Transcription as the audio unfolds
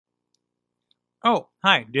Oh,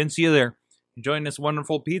 hi. Didn't see you there. Enjoying this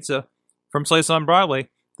wonderful pizza from Slice on Broadway.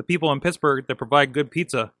 The people in Pittsburgh that provide good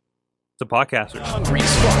pizza to podcasters. Hungry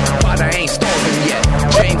as fuck, but I ain't starving yet.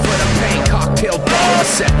 Chain for the pain, cocktail bar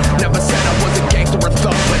set. Never said I was a gangster or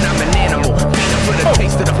thug, but I'm an animal. Beating for the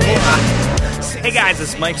taste of the floor. Hey guys,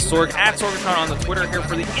 it's Mike Sorg at Sorgatron on the Twitter here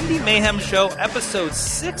for the Indie Mayhem Show, episode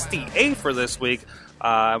 68 for this week.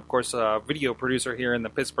 Of course, video producer here in the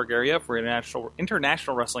Pittsburgh area for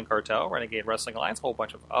International Wrestling Cartel, Renegade Wrestling Alliance, a whole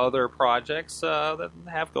bunch of other projects that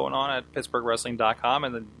have going on at PittsburghWrestling.com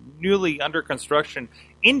and the newly under construction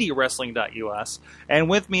IndieWrestling.us. And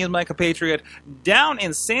with me is my compatriot down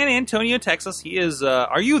in San Antonio, Texas. He is,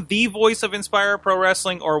 are you the voice of Inspire Pro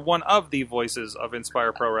Wrestling or one of the voices of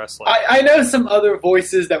Inspire Pro Wrestling? I know some other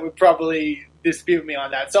voices that would probably dispute me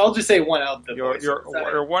on that, so I'll just say one of the voices.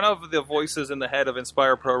 You're one of the voices in the head of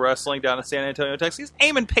Inspire Pro Wrestling down in San Antonio, Texas.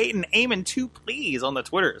 Eamon Payton, Eamon2 please on the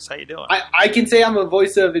Twitters. How you doing? I can say I'm a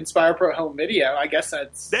voice of Inspire Pro Home Video. I guess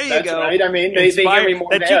that's go. Right. I mean, they hear me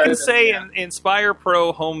more that you can say Inspire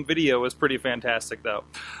Pro Home Video is pretty fantastic, though.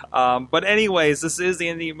 But anyways, this is the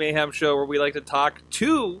Indie Mayhem Show where we like to talk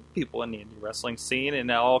to people in the indie wrestling scene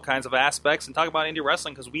in all kinds of aspects and talk about indie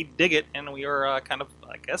wrestling because we dig it and we are kind of,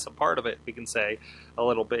 I guess, a part of it, we can say a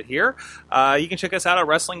little bit here. You can check us out at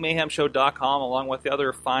WrestlingMayhemShow.com along with the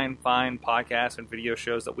other fine podcasts and video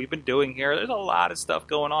shows that we've been doing here. There's a lot of stuff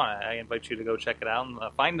going on. I invite you to go check it out and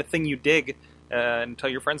find the thing you dig and tell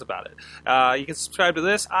your friends about it. You can subscribe to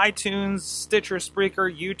this, iTunes, Stitcher,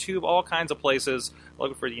 Spreaker, YouTube, all kinds of places.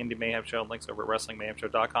 Looking for the Indie Mayhem Show. Links over at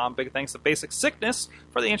WrestlingMayhemShow.com. Big thanks to Basic Sickness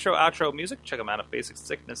for the intro, outro music. Check them out at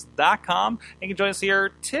BasicSickness.com. You can join us here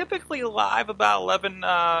typically live about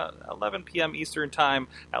 11 p.m. Eastern Time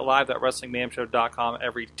at live.WrestlingMayhemShow.com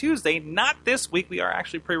every Tuesday. Not this week. We are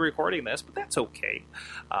actually pre-recording this, but that's okay.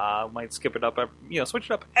 Might skip it up, switch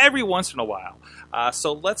it up every once in a while.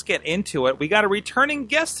 So let's get into it. We got a returning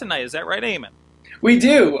guest tonight. Is that right, Eamon? We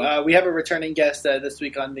do. We have a returning guest this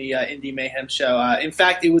week on the Indie Mayhem Show. In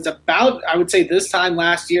fact, it was about, I would say, this time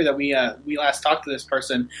last year that we last talked to this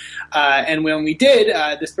person. And when we did,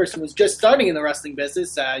 this person was just starting in the wrestling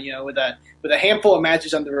business, with a handful of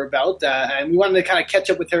matches under her belt. And we wanted to kind of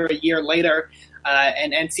catch up with her a year later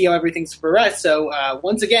and see how everything's progressed. So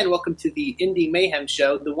once again, welcome to the Indie Mayhem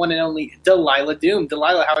Show, the one and only Delilah Doom.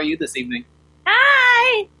 Delilah, how are you this evening?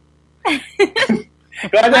 Hi!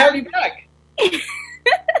 Glad to have you back.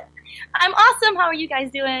 I'm awesome. How are you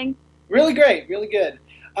guys doing? Really great, really good.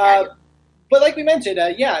 But like we mentioned,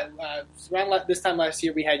 around this time last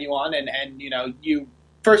year we had you on, and you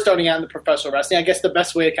first starting out in the professional wrestling. I guess the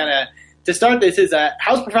best way to start this is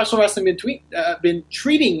how's professional wrestling been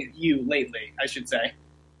treating you lately? I should say.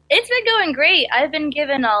 It's been going great. I've been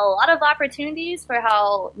given a lot of opportunities for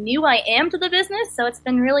how new I am to the business, so it's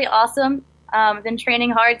been really awesome. I've been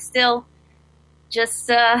training hard still,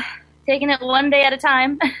 just taking it one day at a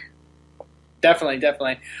time. Definitely.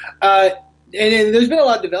 And there's been a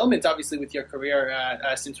lot of developments, obviously, with your career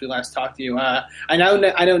since we last talked to you. I know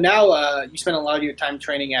now you spend a lot of your time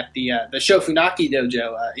training at the Shofunaki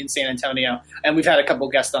Dojo in San Antonio, and we've had a couple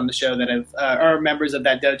guests on the show that are members of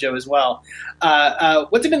that dojo as well.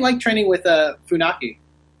 What's it been like training with Funaki?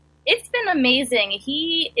 It's been amazing.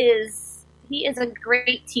 He is a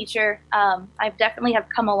great teacher. I've definitely have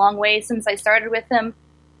come a long way since I started with him.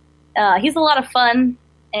 He's a lot of fun,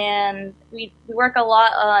 and we work a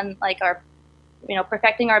lot on our,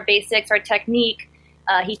 perfecting our basics, our technique.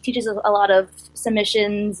 He teaches us a lot of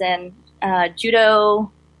submissions and judo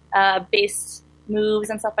based moves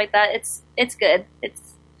and stuff like that. It's good.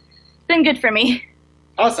 It's been good for me.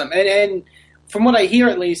 Awesome, and from what I hear,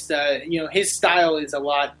 at least, his style is a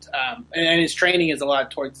lot, and his training is a lot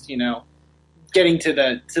towards getting to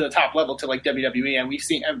the top level to like WWE, and we've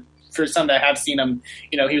seen. For some that have seen him,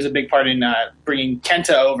 he was a big part in bringing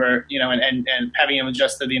Kenta over, and having him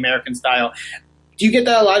adjust to the American style. Do you get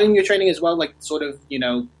that a lot in your training as well, like sort of,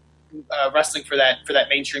 wrestling for that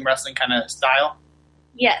mainstream wrestling kind of style?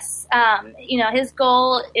 Yes. His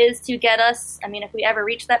goal is to get us, if we ever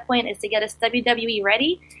reach that point, is to get us WWE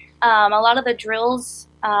ready. A lot of the drills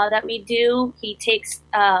that we do, he takes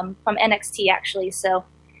from NXT, actually. So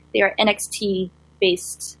they are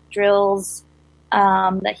NXT-based drills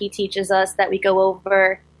that he teaches us, that we go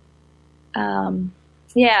over. It's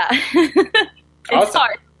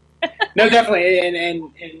hard. No, definitely,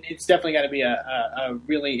 and it's definitely got to be a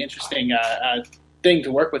really interesting thing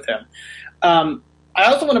to work with him. I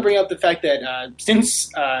also want to bring up the fact that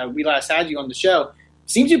since we last had you on the show, it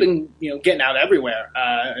seems you've been getting out everywhere,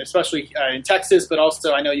 especially in Texas, but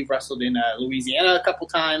also I know you've wrestled in Louisiana a couple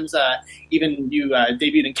times. Even you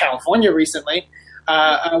debuted in California recently.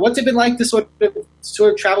 What's it been like to sort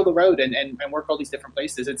of travel the road and work all these different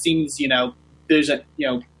places? It seems, there's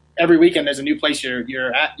every weekend there's a new place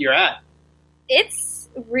you're at. It's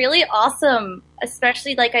really awesome,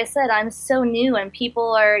 especially like I said, I'm so new and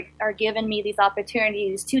people are giving me these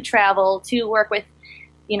opportunities to travel, to work with,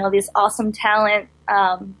 this awesome talent.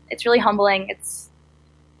 It's really humbling. It's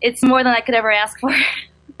more than I could ever ask for.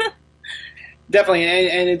 Definitely.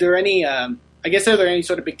 And are there any, are there any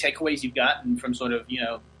sort of big takeaways you've gotten from sort of,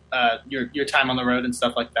 your time on the road and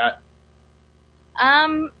stuff like that?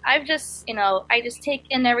 I've just, I just take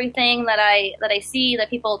in everything that I see, that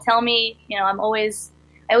people tell me. I always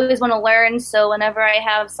want to learn. So whenever I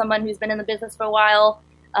have someone who's been in the business for a while,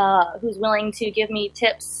 who's willing to give me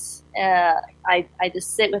tips, I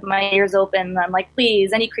just sit with my ears open. I'm like,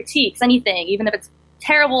 please, any critiques, anything, even if it's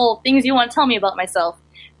terrible things you want to tell me about myself,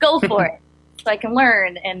 go for it, so I can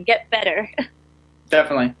learn and get better.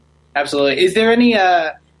 Definitely, absolutely. Is there any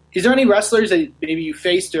wrestlers that maybe you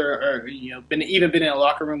faced or been in a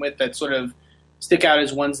locker room with that sort of stick out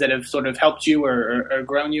as ones that have sort of helped you or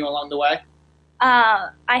grown you along the way?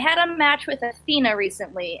 I had a match with Athena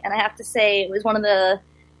recently, and I have to say it was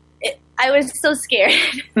I was so scared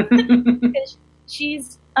because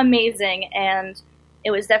she's amazing, and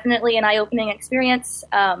it was definitely an eye-opening experience.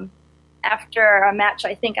 After a match,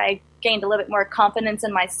 I think I gained a little bit more confidence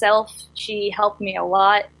in myself. She helped me a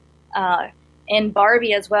lot. And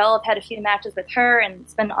Barbie as well. I've had a few matches with her, and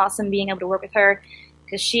it's been awesome being able to work with her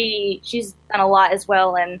because she's done a lot as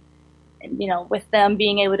well. And with them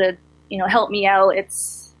being able to help me out,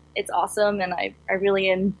 it's awesome, and I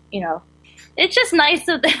really it's just nice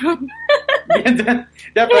of them. Yeah,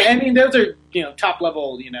 definitely. I mean, those are top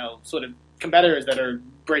level sort of competitors that are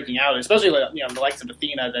breaking out, especially the likes of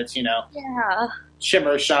Athena. That's yeah,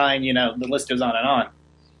 shimmer, shine. The list goes on and on.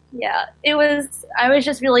 Yeah, I was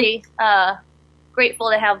just really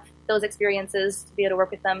grateful to have those experiences, to be able to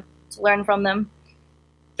work with them, to learn from them.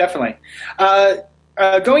 Definitely.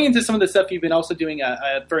 Going into some of the stuff you've been also doing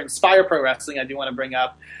for Inspire Pro Wrestling, I do want to bring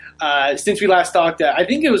up, since we last talked, I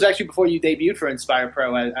think it was actually before you debuted for Inspire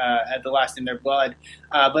Pro at the last In Their Blood,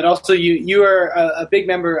 but also you are a big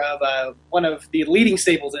member of one of the leading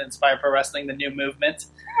staples in Inspire Pro Wrestling, the New Movement,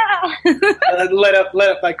 led up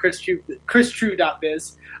by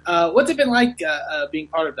ChrisTrue.biz. What's it been like being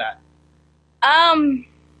part of that?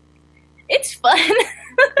 It's fun.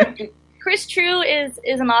 Chris True is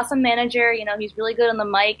an awesome manager. He's really good on the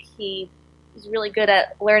mic. He's really good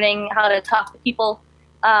at learning how to talk to people.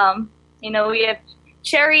 We have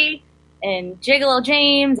Cherry and Gigolo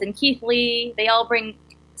James and Keith Lee. They all bring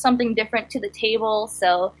something different to the table.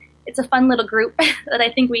 So it's a fun little group that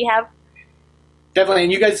I think we have. Definitely.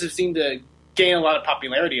 And you guys have seemed to gain a lot of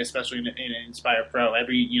popularity, especially in Inspire Pro.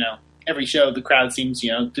 Every show, the crowd seems,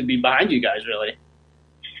 to be behind you guys, really.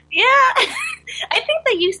 Yeah, I think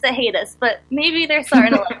they used to hate us, but maybe they're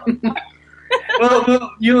starting to like them.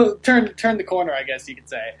 Well, you turn the corner, I guess you could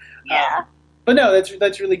say. Yeah. But no,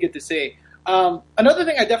 that's really good to see. Another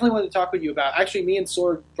thing I definitely wanted to talk with you about, actually me and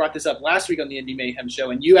Sorg brought this up last week on the Indie Mayhem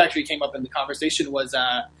show, and you actually came up in the conversation, was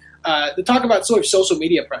the talk about sort of social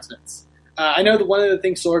media presence. I know that one of the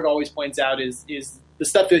things Sorg always points out is the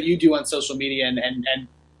stuff that you do on social media, and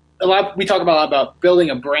a lot we talk about building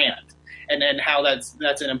a brand. And how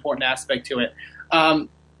that's an important aspect to it.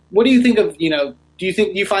 What do you think of, do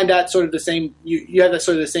you find that sort of the same, you have that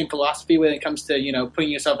sort of the same philosophy when it comes to, putting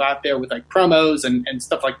yourself out there with like promos and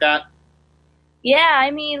stuff like that? Yeah, I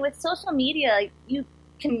mean, with social media, you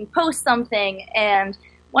can post something and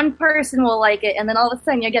one person will like it, and then all of a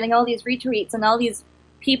sudden you're getting all these retweets and all these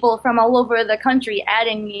people from all over the country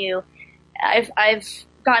adding you. I've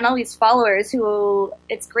gotten all these followers who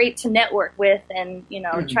it's great to network with and,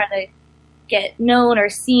 try to get known or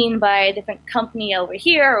seen by a different company over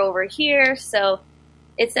here. So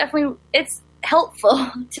it's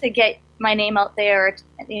helpful to get my name out there, or,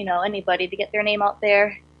 anybody to get their name out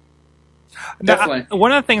there. Definitely.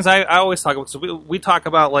 One of the things I always talk about, so we talk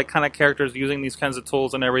about like kind of characters using these kinds of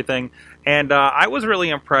tools and everything, and I was really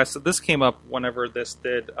impressed. This came up whenever this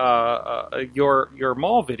did your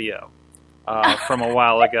mall video from a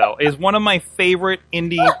while ago. Is one of my favorite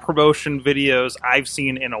indie promotion videos I've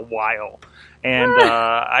seen in a while. And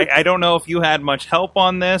I don't know if you had much help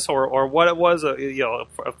on this or what it was,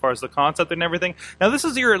 as far as the concept and everything. Now, this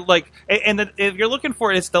is your, if you're looking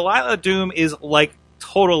for it, it's Delilah Doom is,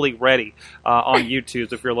 totally ready on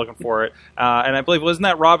YouTube if you're looking for it. And I believe, wasn't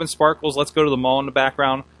that Robin Sparkles, Let's Go to the Mall in the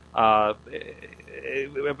background?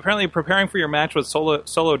 Apparently preparing for your match with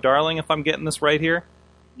Solo Darling, if I'm getting this right here?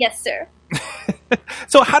 Yes, sir.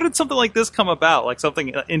 So how did something like this come about? Like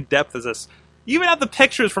something in depth as this? You even have the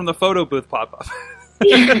pictures from the photo booth pop up.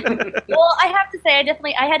 Well, I have to say,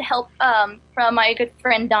 I had help from my good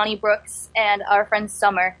friend Donnie Brooks and our friend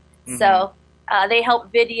Summer. Mm-hmm. So they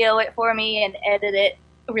helped video it for me and edit it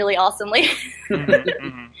really awesomely.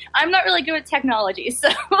 Mm-hmm. I'm not really good with technology, so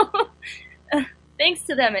thanks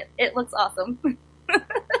to them, it looks awesome.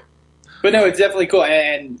 But no, it's definitely cool,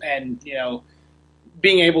 and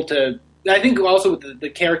being able to. I think also with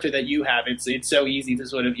the character that you have, it's so easy to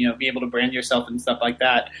sort of be able to brand yourself and stuff like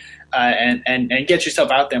that, and get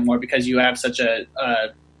yourself out there more because you have such a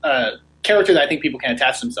character that I think people can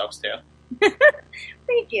attach themselves to.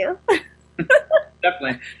 Thank you.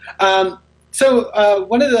 Definitely. So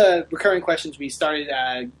one of the recurring questions we started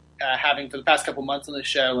having for the past couple months on the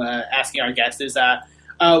show, asking our guests is,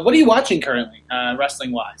 what are you watching currently,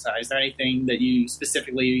 wrestling-wise? Is there anything that you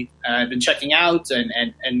specifically have been checking out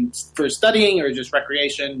and for studying or just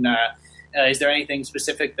recreation? Is there anything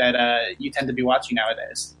specific that you tend to be watching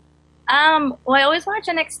nowadays? Well, I always watch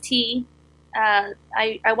NXT.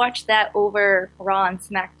 I watch that over Raw and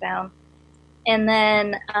SmackDown. And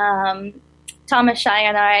then Thomas Shai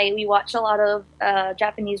and we watch a lot of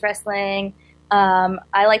Japanese wrestling.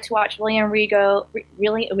 I like to watch William Regal, hey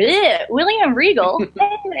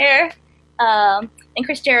there, and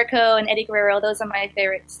Chris Jericho and Eddie Guerrero. Those are my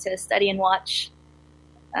favorites to study and watch.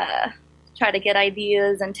 Try to get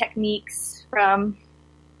ideas and techniques from.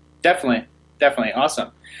 Definitely,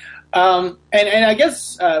 awesome. And I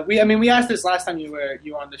guess we asked this last time you were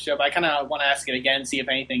on the show, but I kind of want to ask it again, see if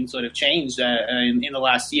anything sort of changed in the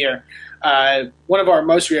last year. One of our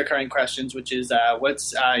most reoccurring questions, which is,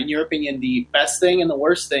 what's in your opinion the best thing and the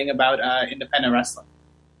worst thing about independent wrestling?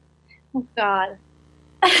 Oh God.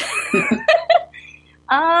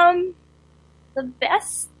 The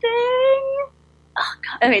best thing. Oh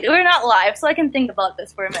God. Okay, we're not live, so I can think about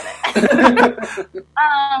this for a minute.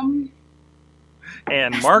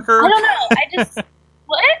 And marker. I don't know. I just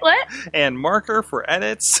what? And marker for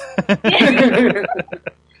edits. I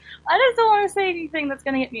just don't want to say anything that's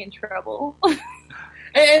going to get me in trouble.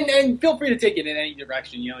 and feel free to take it in any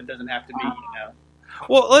direction. It doesn't have to be.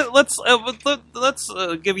 Well, let's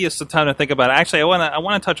give you some time to think about it. Actually, I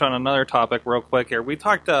want to touch on another topic real quick here. We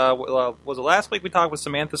talked. Was it last week? We talked with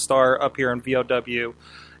Samantha Starr up here in VOW.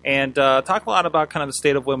 And talk a lot about kind of the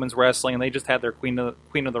state of women's wrestling, and they just had their Queen of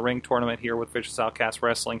the Ring tournament here with Vicious Outcast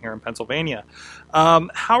Wrestling here in Pennsylvania.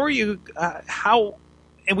 How are you?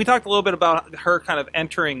 And we talked a little bit about her kind of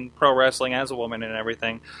entering pro wrestling as a woman and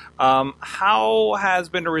everything. How has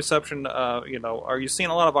been the reception? Are you seeing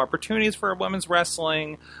a lot of opportunities for women's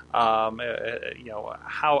wrestling? How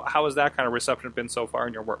has that kind of reception been so far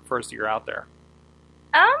in your first year out there?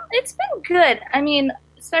 It's been good. I mean,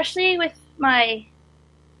 especially with my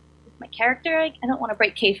character, I don't want to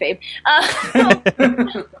break kayfabe.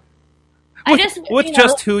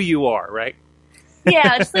 Just who you are, right?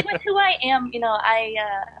 Yeah, just like with who I am,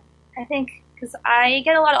 I think because I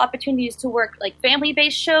get a lot of opportunities to work like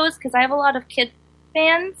family-based shows because I have a lot of kid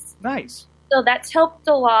fans. Nice. So that's helped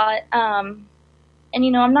a lot. And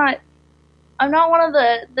I'm not one of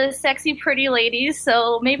the sexy, pretty ladies,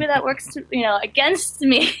 so maybe that works, against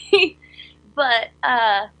me. But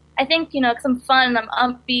I think, because I'm fun, I'm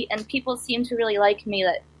upbeat, and people seem to really like me,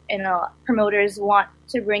 that, promoters want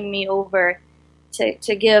to bring me over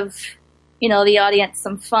to give, the audience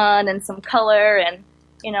some fun and some color and,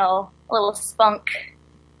 a little spunk.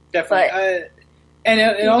 Definitely.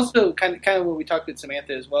 And also kind of what we talked with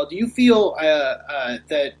Samantha as well. Do you feel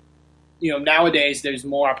that, nowadays there's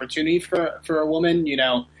more opportunity for a woman,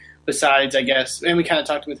 besides, I guess, and we kind of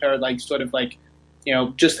talked with her, like, sort of like,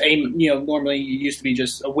 normally it used to be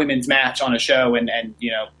just a women's match on a show and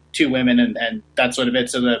two women and that's sort of it.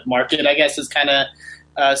 So the market, I guess, is kind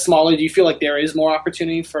of smaller. Do you feel like there is more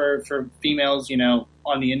opportunity for females,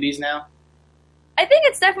 on the indies now? I think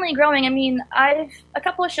it's definitely growing. I mean, a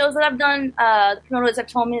couple of shows that I've done, the promoters have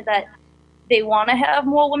told me that they want to have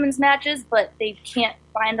more women's matches, but they can't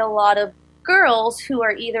find a lot of girls who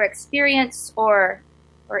are either experienced or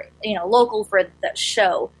local for the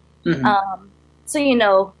show. Mm-hmm.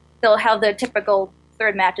 So, they'll have their typical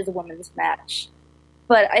third match as a women's match.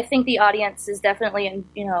 But I think the audience is definitely,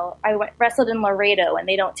 I wrestled in Laredo, and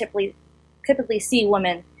they don't typically see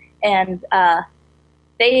women. And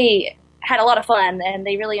they had a lot of fun, and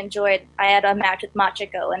they really enjoyed. I had a match with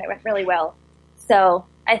Machiko, and it went really well. So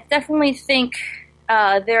I definitely think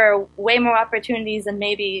there are way more opportunities than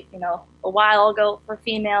maybe, a while ago for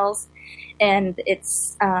females. And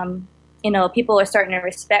it's, people are starting to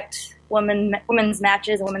respect women's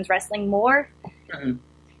matches and women's wrestling more, mm-hmm.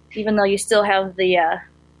 Even though you still have the,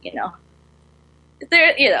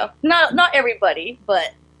 not everybody,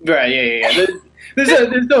 but Right, yeah.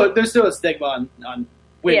 There's still a stigma on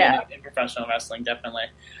women in professional wrestling, definitely.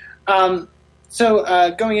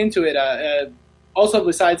 So going into it, also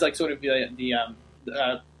besides like sort of the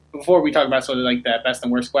before we talk about sort of like that best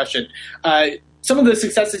and worst question, some of the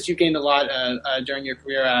successes you gained a lot during your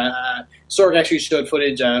career. Sorg actually showed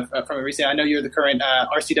footage from it recently. I know you're the current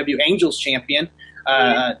RCW Angels champion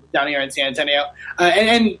down here in San Antonio,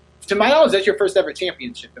 and to my knowledge, that's your first ever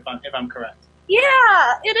championship, if I'm correct.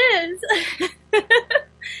 Yeah, it is.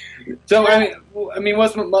 So I mean,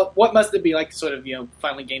 what must it be like to sort of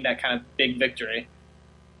finally gain that kind of big victory?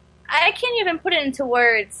 I can't even put it into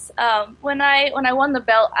words. When I won the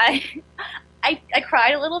belt, I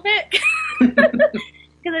cried a little bit because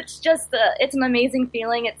it's just it's an amazing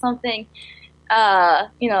feeling. It's something when I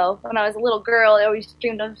was a little girl, I always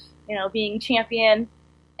dreamed of being champion,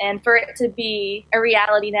 and for it to be a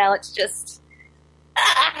reality now, it's just.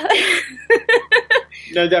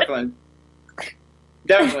 No, definitely.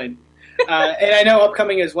 And I know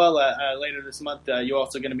upcoming as well, later this month, you're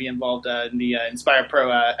also going to be involved in the Inspire Pro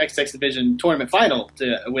XX Division tournament final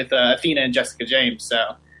with Athena and Jessica James.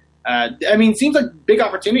 So, I mean, it seems like big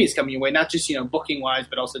opportunities coming your way, not just, booking wise,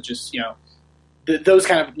 but also just, those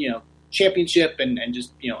kind of, championship and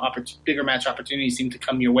just, bigger match opportunities seem to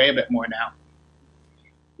come your way a bit more now.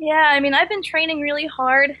 Yeah, I mean, I've been training really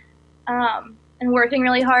hard and working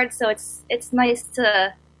really hard, so it's nice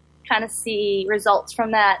to kind of see results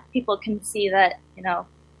from that. People can see that,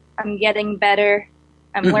 I'm getting better,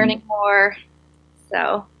 I'm learning more,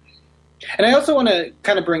 so. And I also want to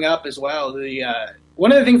kind of bring up as well,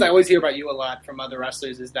 one of the things I always hear about you a lot from other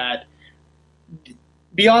wrestlers is that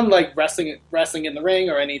beyond like wrestling in the ring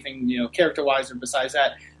or anything, character-wise or besides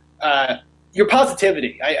that, your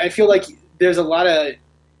positivity. I feel like there's a lot of,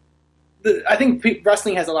 I think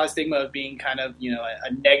wrestling has a lot of stigma of being kind of,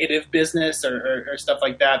 a negative business or stuff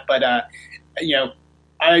like that. But,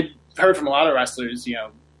 I've heard from a lot of wrestlers,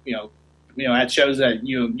 at shows that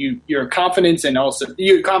your confidence and also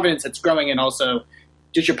your confidence that's growing and also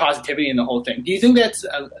just your positivity in the whole thing. Do you think that's,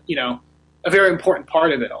 a very important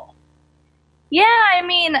part of it all? Yeah, I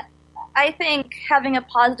mean, I think having a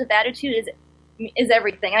positive attitude is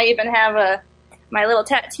everything. I even have my little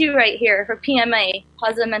tattoo right here for PMA,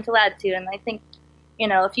 positive mental attitude. And I think,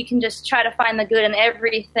 if you can just try to find the good in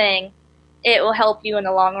everything, it will help you in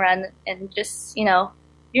the long run. And just, you're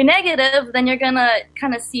negative, then you're going to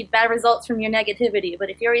kind of see bad results from your negativity. But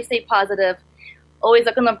if you always stay positive, always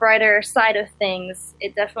look on the brighter side of things,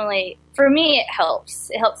 it definitely, for me, it helps.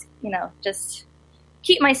 It helps, just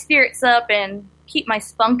keep my spirits up and keep my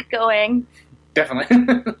spunk going.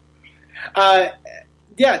 Definitely.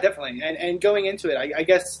 Yeah, definitely. And going into it, I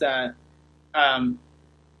guess that,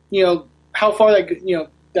 how far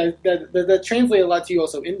that translates a lot to you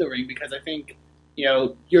also in the ring, because I think,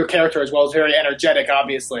 your character as well is very energetic,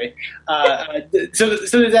 obviously. So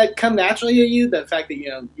does that come naturally to you? The fact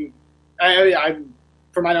that, I'm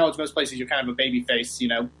from my knowledge, most places you're kind of a baby face,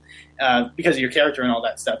 because of your character and all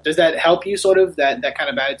that stuff. Does that help you sort of, that kind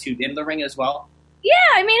of attitude in the ring as well? Yeah,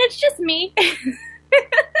 I mean, it's just me.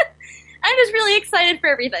 I'm just really excited for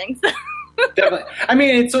everything. So. Definitely. I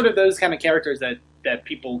mean, it's sort of those kind of characters that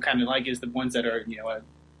people kind of like is the ones that are,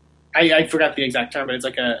 I forgot the exact term, but it's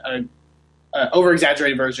like a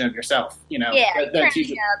over-exaggerated version of yourself, Yeah, that's turn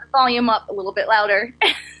usually the volume up a little bit louder.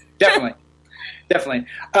 Definitely.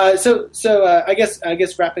 So I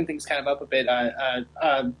guess wrapping things kind of up a bit.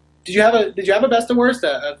 Did you have a best and worst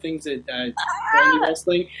of things that in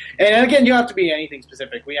wrestling? And again, you don't have to be anything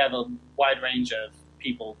specific. We have a wide range of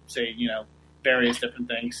people say various different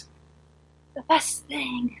things. The best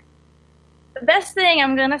thing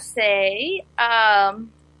I'm gonna say, I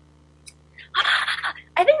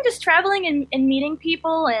think just traveling and meeting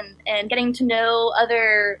people and getting to know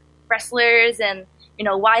other wrestlers and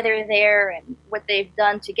why they're there and what they've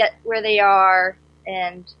done to get where they are,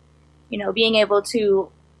 and being able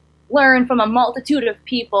to learn from a multitude of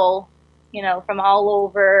people, from all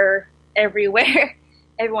over, everywhere.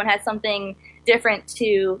 Everyone has something different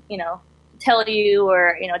to tell you,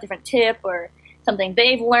 or a different tip or something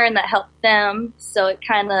they've learned that helped them. So it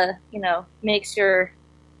kind of makes your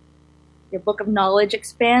book of knowledge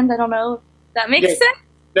expand. I don't know if that makes sense.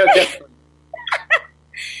 No, definitely.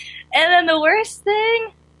 And then the worst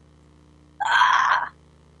thing, I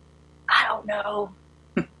don't know.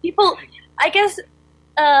 People, I guess,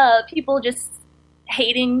 people just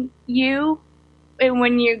hating you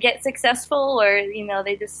when you get successful, or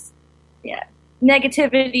they just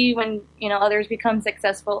negativity when others become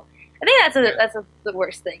successful. I think that's the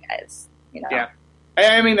worst thing, guys. Yeah.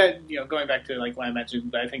 I mean that going back to like what I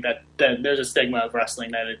mentioned, I think that there's a stigma of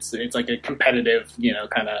wrestling that it's like a competitive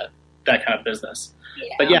kind of that kind of business.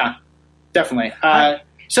 Yeah. But yeah, definitely.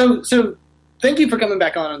 So thank you for coming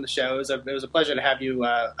back on the show. It was a pleasure to have you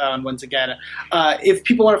on once again. If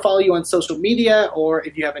people want to follow you on social media, or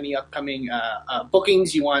if you have any upcoming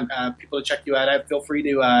bookings you want people to check you out, feel free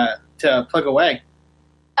to plug away.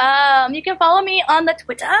 You can follow me on the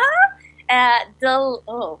Twitter at I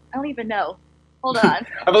don't even know. Hold on.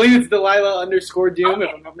 I believe it's Delilah_Doom, okay.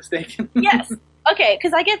 if I'm not mistaken. Yes. Okay,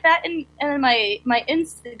 because I get that and my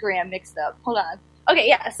Instagram mixed up. Hold on. Okay,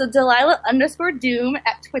 yeah. So Delilah_Doom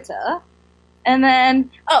at Twitter, and then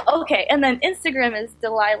and then Instagram is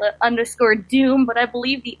Delilah_Doom, but I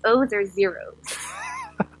believe the O's are zeros.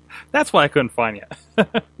 That's why I couldn't find you.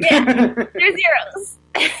 Yeah, they're zeros.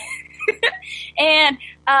 And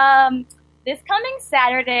this coming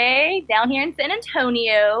Saturday, down here in San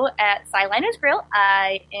Antonio at Sideliners Grill,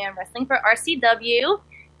 I am wrestling for RCW.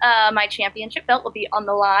 My championship belt will be on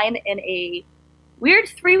the line in a weird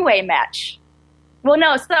three-way match. Well,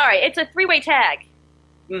 no, sorry, it's a three-way tag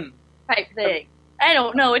type thing. I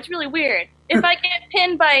don't know, it's really weird. If I get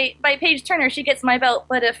pinned by Paige Turner, she gets my belt,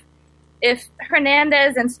 but if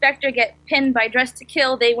Hernandez and Spectre get pinned by Dress to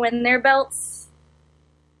Kill, they win their belts.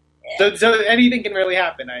 So anything can really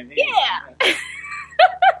happen, I think. Yeah.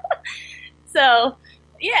 So,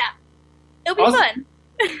 yeah. It'll be fun.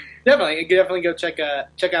 Definitely go check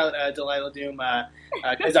out Delilah Doom,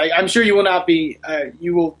 because I'm sure you will not be,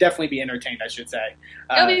 you will definitely be entertained, I should say.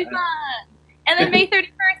 It'll be fun. And then May 31st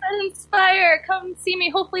at Inspire, come see me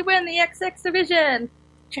hopefully win the XX Division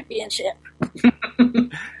Championship.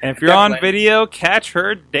 And if you're on video, catch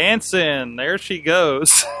her dancing. There she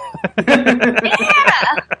goes. Yeah!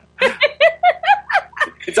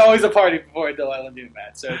 It's always a party before a Delilah Doom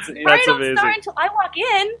match, so it's Party don't start until I walk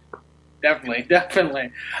in. Definitely.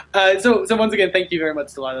 So once again, thank you very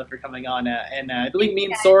much, Delilah, for coming on. And I believe me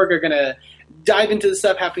and Sorg are going to dive into the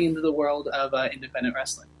stuff happening into the world of independent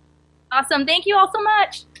wrestling. Awesome. Thank you all so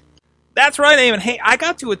much. That's right, Eamon. Hey, I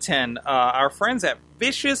got to attend our friends at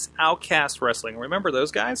Vicious Outcast Wrestling. Remember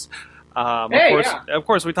those guys? Of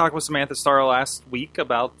course, we talked with Samantha Starr last week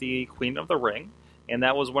about the Queen of the Ring. And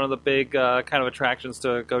that was one of the big kind of attractions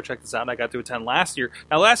to go check this out. And I got to attend last year.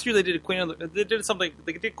 Now, last year they did Queen of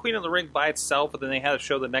the Ring by itself, but then they had a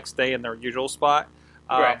show the next day in their usual spot.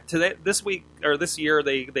 Right. This year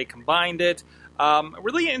they combined it.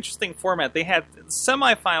 Really interesting format. They had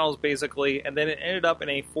semifinals basically, and then it ended up in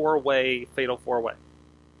a four-way fatal four-way.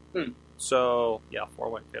 So yeah,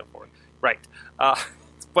 four-way fatal four-way. Right.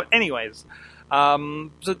 But anyways. Mary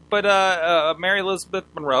Elizabeth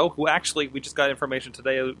Monroe, who actually, we just got information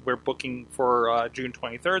today, we're booking for June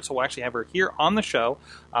 23rd, so we'll actually have her here on the show,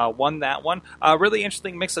 won that one. Really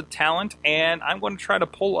interesting mix of talent, and I'm going to try to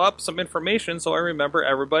pull up some information so I remember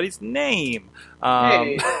everybody's name.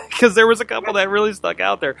 Because there was a couple that really stuck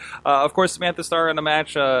out there. Of course, Samantha Starr in the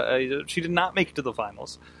match, she did not make it to the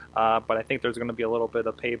finals. But I think there's going to be a little bit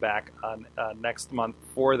of payback next month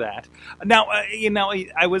for that. Now,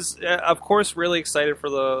 I was, of course, really excited for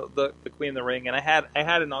the Queen of the Ring, and I had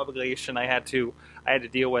an obligation I had to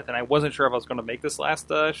deal with, and I wasn't sure if I was going to make this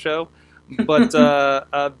last show. But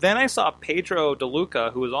then I saw Pedro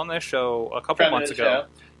DeLuca, who was on this show a couple months ago.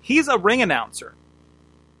 He's a ring announcer.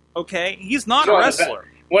 Okay, he's not a wrestler.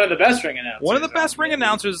 One of the best ring announcers. One of the best ring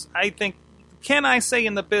announcers, I think. Can I say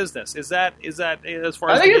in the business? Is that as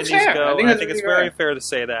far as the indies go? I think it's very fair to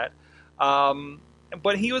say that.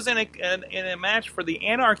 But he was in a match for the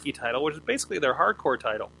Anarchy title, which is basically their hardcore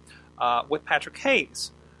title, with Patrick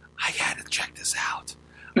Hayes. I had to check this out.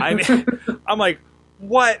 I mean, I'm like,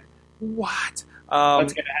 what? What's going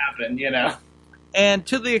to happen? And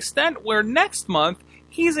to the extent where next month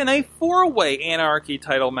he's in a four-way Anarchy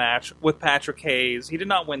title match with Patrick Hayes. He did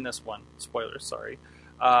not win this one. Spoilers, sorry.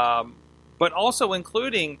 But also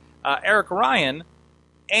including Eric Ryan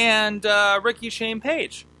and Ricky Shane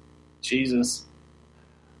Page. Jesus.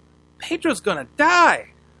 Pedro's gonna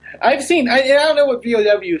die. I've seen, I don't know what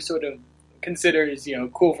VOW sort of considers,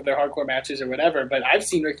 cool for their hardcore matches or whatever, but I've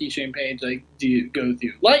seen Ricky Shane Page go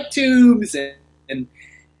through light tubes and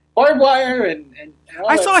barbed wire and all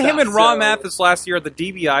I that saw stuff, him and Ron Mathis last year at the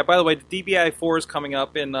DBI. By the way, the DBI 4 is coming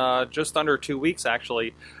up in just under 2 weeks,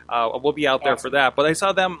 actually. We'll be out there for that. But I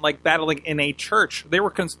saw them battling in a church. They were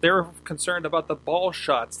concerned about the ball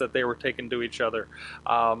shots that they were taking to each other.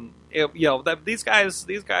 These guys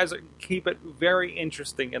keep it very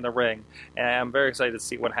interesting in the ring, and I'm very excited to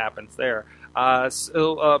see what happens there.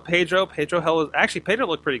 Pedro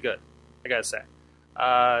looked pretty good, I gotta say.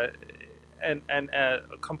 And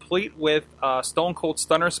complete with Stone Cold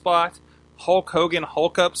Stunner spot. Hulk Hogan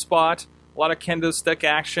Hulk up spot, a lot of kendo stick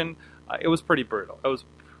action. It was pretty brutal.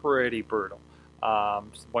 I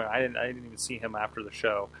didn't even see him after the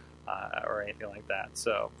show or anything like that.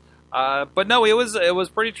 So, but no, it was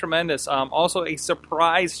pretty tremendous. Also, a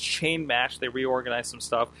surprise chain match. They reorganized some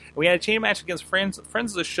stuff. We had a chain match against friends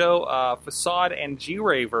of the show, Facade and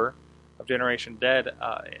G-Raver of Generation Dead.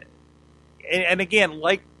 And again,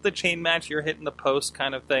 like the chain match, you're hitting the post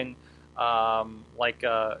kind of thing.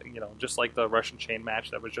 Just like the Russian chain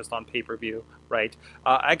match that was just on pay-per-view, right?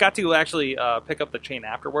 I got to actually pick up the chain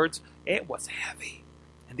afterwards. It was heavy.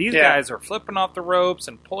 And these guys are flipping off the ropes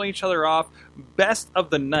and pulling each other off. Best of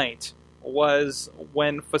the night was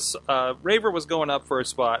when Raver was going up for a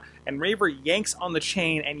spot, and Raver yanks on the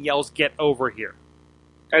chain and yells, "Get over here."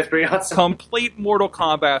 That's pretty awesome. Complete Mortal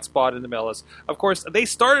Kombat spot in the middle. Of course, they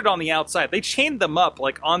started on the outside. They chained them up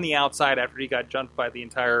like on the outside after he got jumped by the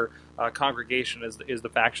entire congregation is the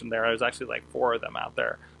faction there. There's actually like 4 of them out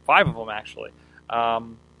there. 5 of them, actually.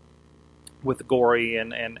 With Gory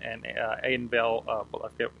and Aiden Bell,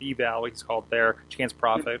 Eval, he's called there. Chance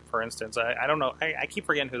Prophet, for instance. I don't know. I keep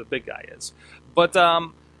forgetting who the big guy is. But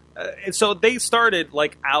so they started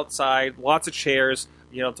like outside, lots of chairs.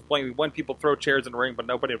 To the point when people throw chairs in the ring, but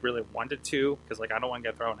nobody really wanted to, because I don't want to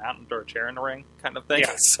get thrown out and throw a chair in the ring, kind of thing.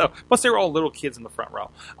 Yeah. So plus they were all little kids in the front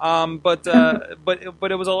row. But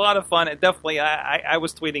it was a lot of fun. It definitely, I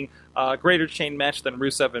was tweeting greater chain match than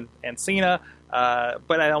Rusev and Cena,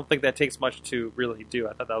 but I don't think that takes much to really do.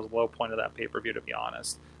 I thought that was a low point of that pay per view, to be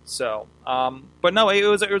honest. So, but no, it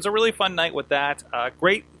was a really fun night with that.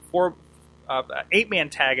 Great 8-man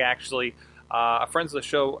tag actually. Friends of the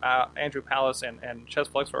show, Andrew Palace and Chess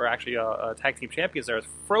Flex were actually tag team champions there.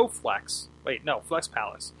 Flex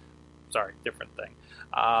Palace. Sorry, different thing.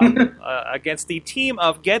 Against the team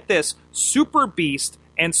of, get this, Super Beast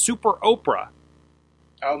and Super Oprah.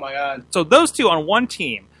 Oh my God! So those two on one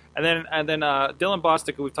team, and then Dylan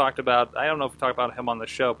Bostic, who we've talked about. I don't know if we talked about him on the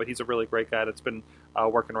show, but he's a really great guy that's been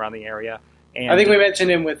working around the area. And I think we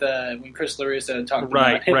mentioned him with when Chris LaRusso talked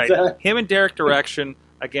about his, right. Him and Derek Direction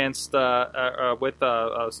against with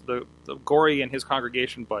the Gory and his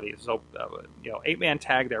congregation buddies. So 8-man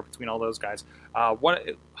tag there between all those guys.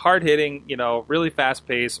 Hard hitting, really fast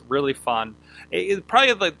paced, really fun. It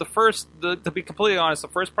probably like to be completely honest, the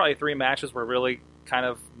first probably 3 matches were really kind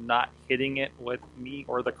of not hitting it with me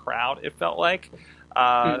or the crowd. It felt like,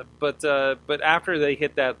 but after they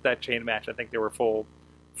hit that chain match, I think they were full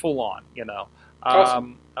on.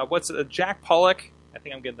 Awesome. What's Jack Pollock? I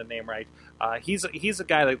think I'm getting the name right. He's a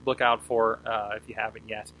guy to look out for if you haven't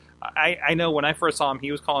yet. I know when I first saw him,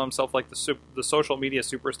 he was calling himself like the social media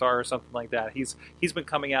superstar or something like that. He's been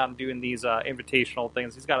coming out and doing these invitational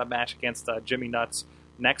things. He's got a match against Jimmy Nuts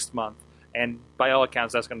next month, and by all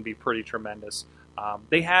accounts, that's going to be pretty tremendous.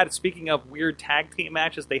 They had, speaking of weird tag team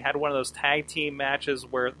matches, they had one of those tag team matches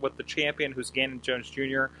where with the champion, who's Gannon Jones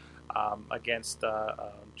Jr., against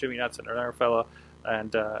Jimmy Nuts and another fella.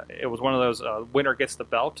 And it was one of those winner gets the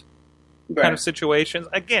belt kind of situations.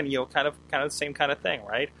 Again, kind of the same kind of thing,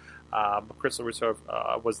 right? Chris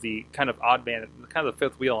LaRusso was the kind of odd man, kind of the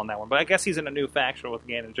fifth wheel on that one. But I guess he's in a new faction with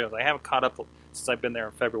Gannon Jones. I haven't caught up since I've been there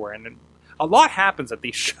in February, and a lot happens at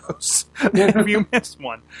these shows if you missed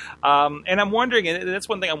one. And I'm wondering, and that's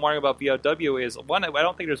one thing I'm wondering about VOW is, one, I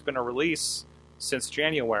don't think there's been a release since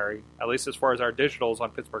January, at least as far as our digitals on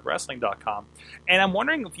PittsburghWrestling.com. And I'm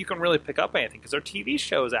wondering if you can really pick up anything, because their TV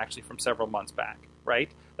show is actually from several months back, right?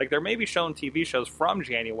 Like, they're maybe showing TV shows from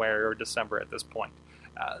January or December at this point.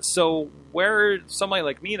 So where somebody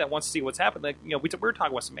like me that wants to see what's happened, like, we were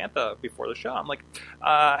talking with Samantha before the show. I'm like,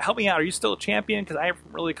 help me out. Are you still a champion? Because I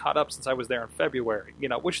haven't really caught up since I was there in February,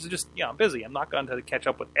 which is just, I'm busy. I'm not going to catch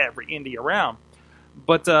up with every indie around.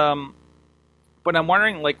 But I'm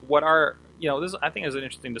wondering, like, what are... this I think is an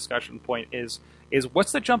interesting discussion point. Is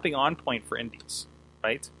what's the jumping on point for indies,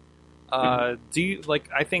 right? Do you like?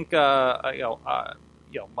 I think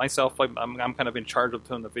myself, I'm kind of in charge of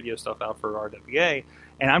putting the video stuff out for RWA,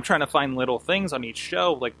 and I'm trying to find little things on each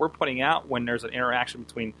show. Like, we're putting out when there's an interaction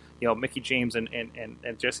between Mickie James and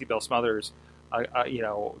Jessie Belle Smothers.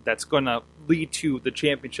 That's going to lead to the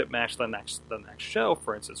championship match the next show,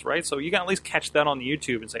 for instance, right? So you can at least catch that on the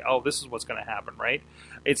YouTube and say, oh, this is what's going to happen, right?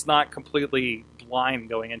 It's not completely blind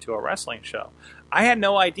going into a wrestling show. I had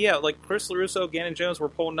no idea. Like, Chris LaRusso, Gannon Jones were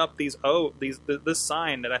pulling up this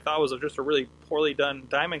sign that I thought was just a really poorly done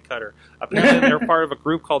diamond cutter. Apparently, they're part of a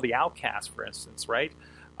group called the Outcast, for instance, right?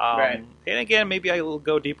 Right. And again, maybe I'll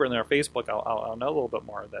go deeper in their Facebook. I'll know a little bit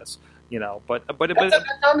more of this, But that's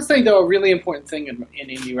honestly, though, a really important thing in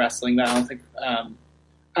indie wrestling that I don't think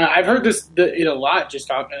I've heard it a lot. Just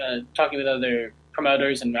talking with other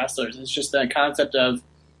promoters and wrestlers. It's just that concept of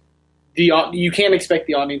you can't expect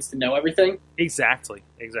the audience to know everything. Exactly.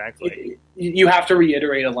 You have to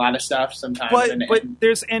reiterate a lot of stuff sometimes. But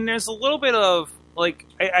there's a little bit of like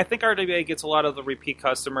I think RWA gets a lot of the repeat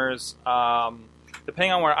customers.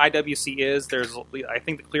 Depending on where IWC is, I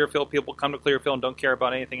think the Clearfield people come to Clearfield and don't care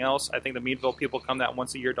about anything else. I think the Meadville people come that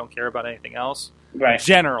once a year, don't care about anything else. Right.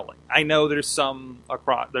 Generally, I know there's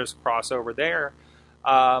there's crossover there,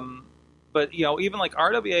 but even like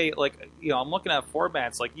RWA, like I'm looking at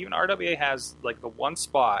formats. Like even RWA has like the one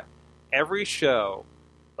spot every show,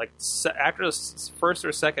 like after the first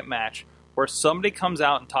or second match, where somebody comes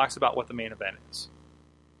out and talks about what the main event is.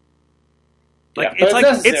 Like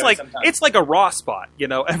it's like a Raw spot,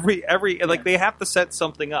 every like they have to set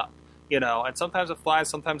something up, and sometimes it flies,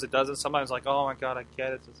 sometimes it doesn't, sometimes like, oh my god, I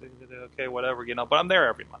get it, okay, whatever, but I'm there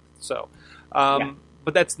every month. So,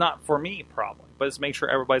 but that's not for me probably, but it's make sure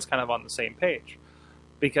everybody's kind of on the same page,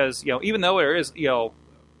 because even though there is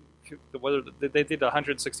whether they did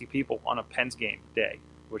 160 people on a Pens game day,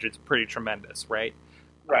 which is pretty tremendous, right?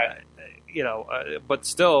 Right. But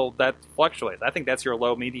still, that fluctuates. I think that's your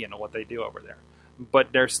low median of what they do over there.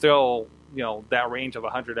 But there's still, that range of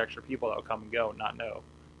 100 extra people that will come and go and not know.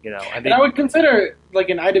 And I would consider like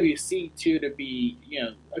an IWC too to be,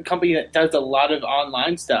 a company that does a lot of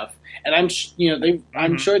online stuff. And I'm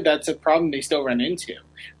sure that's a problem they still run into.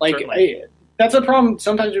 Like, that's a problem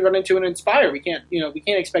sometimes we run into in Inspire. We can't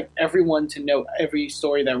expect everyone to know every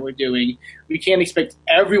story that we're doing. We can't expect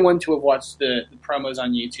everyone to have watched the promos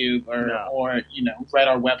on YouTube or read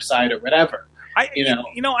our website or whatever.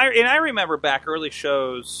 I remember back early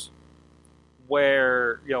shows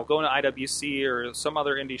where going to IWC or some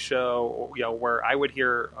other indie show, where I would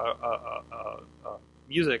hear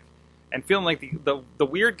music and feeling like the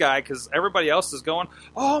weird guy because everybody else is going,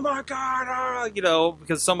 oh my god,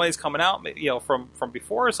 because somebody's coming out, from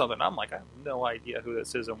before or something. I'm like, I have no idea who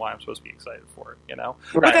this is and why I'm supposed to be excited for it, Right,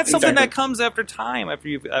 but that's something that comes after time, after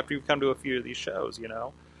you've come to a few of these shows, you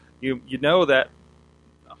know that.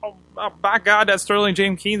 Oh my God, that's Sterling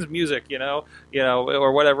James Keen's music,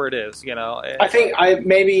 or whatever it is, I think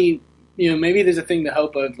maybe there's a thing to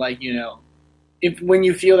hope of, like, if when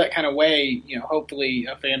you feel that kind of way, hopefully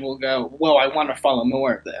a fan will go, well, I want to follow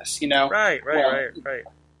more of this, Right.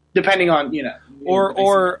 Depending on,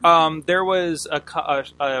 or there was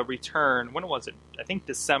a return. When was it? I think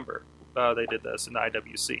December. They did this in the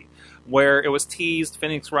IWC, where it was teased,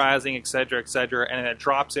 Phoenix Rising, et cetera, and it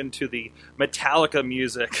drops into the Metallica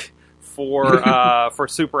music for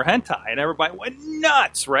Super Hentai, and everybody went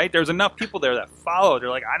nuts, right? There's enough people there that followed. They're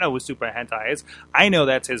like, I know who Super Hentai is. I know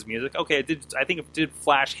that's his music. Okay, I think it did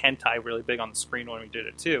flash hentai really big on the screen when we did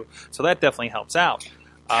it too, so that definitely helps out.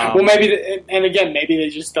 Well, maybe they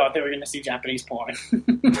just thought they were going to see Japanese porn.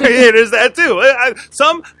 It is that too.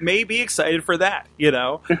 Some may be excited for that,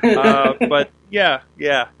 But yeah.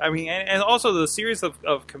 I mean, and also the series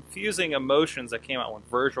of confusing emotions that came out when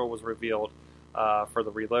Virgil was revealed for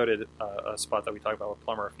the Reloaded spot that we talked about with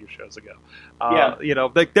Plummer a few shows ago.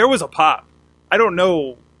 Like there was a pop. I don't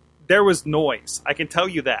know. There was noise. I can tell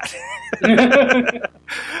you that.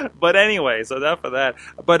 But anyway, so enough of that.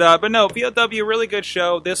 But no, VOW, really good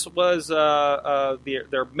show. This was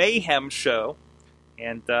their Mayhem show,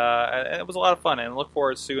 and it was a lot of fun. And look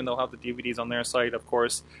forward soon. They'll have the DVDs on their site, of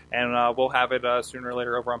course, and we'll have it sooner or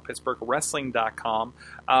later over on PittsburghWrestling.com.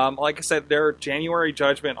 Like I said, their January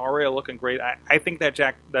Judgment already looking great. I think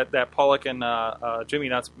that Pollock and Jimmy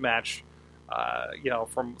Nuts match.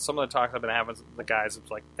 From some of the talks I've been having with the guys,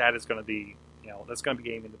 it's like that is going to be, that's going to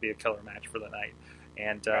be aiming to be a killer match for the night.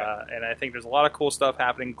 And and I think there's a lot of cool stuff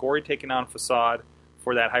happening. Gory taking on Facade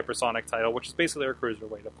for that hypersonic title, which is basically their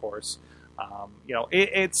cruiserweight, of course.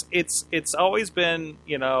 It's always been,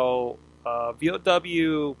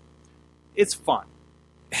 VOW. It's fun.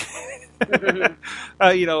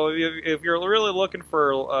 If you're really looking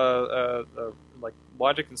for like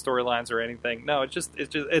logic and storylines or anything, no,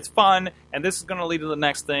 it's fun, and this is going to lead to the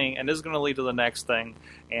next thing, and this is going to lead to the next thing,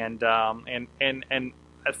 and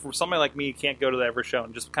for somebody like me, who can't go to every show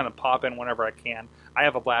and just kind of pop in whenever I can. I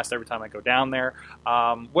have a blast every time I go down there.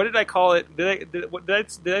 What did I call it? Did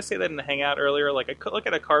I say that in the Hangout earlier? Like I could look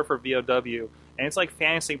at a card for VOW, and it's like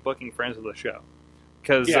fantasy booking friends of the show.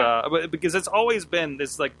 Because it's always been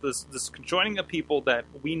this conjoining of people that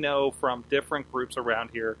we know from different groups around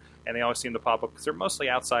here, and they always seem to pop up because they're mostly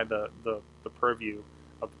outside the purview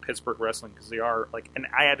of Pittsburgh wrestling, because they are like, and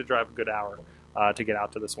I had to drive a good hour to get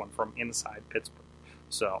out to this one from inside Pittsburgh.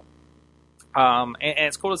 So, and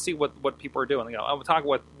it's cool to see what people are doing. I'm talking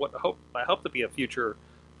what I hope to be a future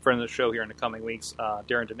friend of the show here in the coming weeks.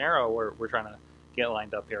 Darren De Niro, we're trying to get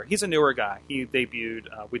lined up here. He's a newer guy. He debuted.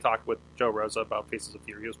 We talked with Joe Rosa about Faces of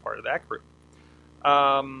Fear. He was part of that group.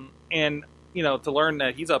 And to learn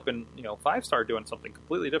that he's up in 5-star doing something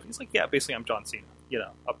completely different. He's like, yeah, basically I'm John Cena,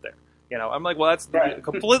 up there. I'm like, well, that's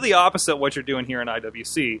completely opposite what you're doing here in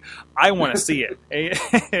IWC. I want to see it.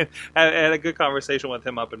 I had a good conversation with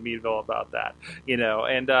him up in Meadville about that,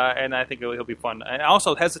 and I think he'll be fun. And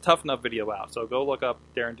also, it has a Tough Enough video out, so go look up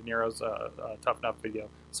Darren De Niro's Tough Enough video.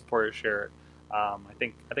 Support it, share it. I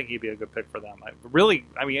think he'd be a good pick for them.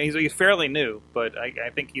 He's fairly new, but I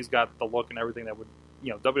think he's got the look and everything that would,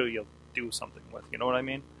 WWE will do something with. You know what I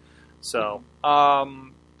mean? So,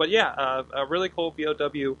 but yeah, a really cool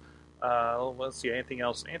VOW. Let's see, anything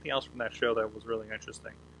else from that show that was really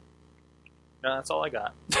interesting? No, that's all I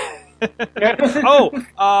got.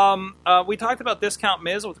 We talked about Discount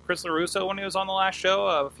Miz with Chris LaRusso when he was on the last show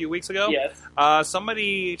a few weeks ago. Yes.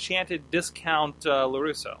 Somebody chanted Discount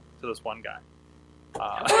LaRusso to this one guy.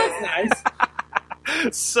 That's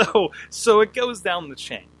nice. So it goes down the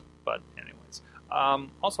chain. But anyways,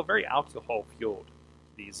 also very alcohol fueled,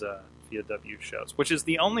 these VOW shows, which is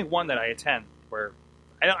the only one that I attend where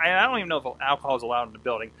I don't even know if alcohol is allowed in the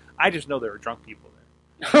building. I just know there are drunk people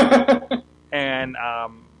there. And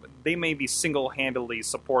they may be single-handedly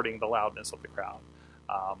supporting the loudness of the crowd.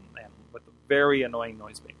 And with very annoying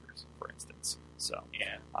noisemakers, for instance. So,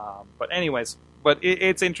 yeah. But anyways,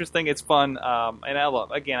 it's interesting. It's fun. And I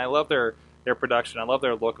love their production. I love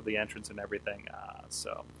their look of the entrance and everything. That's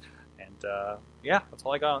all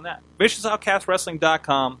I got on that.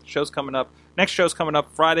 ViciousOutcastWrestling.com. Show's coming up. Next show's coming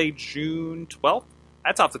up Friday, June 12th.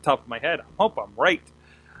 That's off the top of my head. I hope I'm right.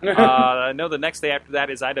 I know the next day after that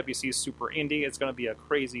is IWC Super Indie. It's going to be a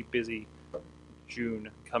crazy busy June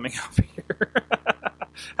coming up here.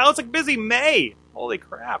 Hell, it's a busy May. Holy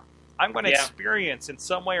crap. I'm going to experience in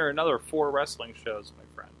some way or another 4 wrestling shows, my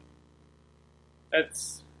friend.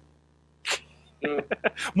 That's...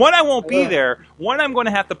 One, I won't be there. One, I'm going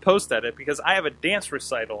to have to post edit because I have a dance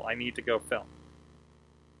recital I need to go film.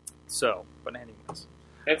 So, but anyways.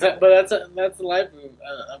 That's the life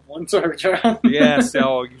of one Sorgatron. Yes,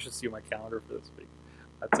 you should see my calendar for this week.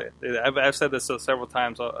 That's it. I've said this several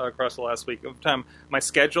times across the last week. Every time my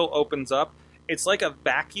schedule opens up, it's like a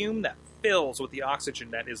vacuum that fills with the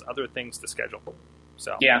oxygen that is other things to schedule.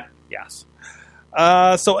 So yeah, yes.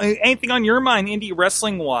 So anything on your mind, indie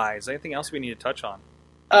wrestling wise? Anything else we need to touch on?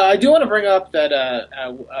 I do want to bring up that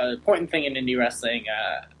important thing in indie wrestling.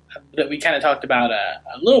 That we kind of talked about a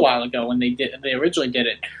little while ago when they originally did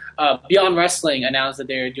it. Beyond Wrestling announced that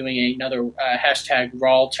they're doing another hashtag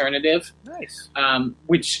Raw Alternative. Nice.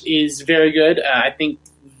 Which is very good. I think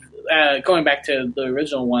going back to the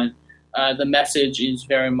original one, the message is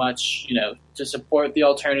very much to support the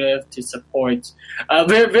alternative, to support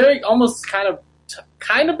very very almost kind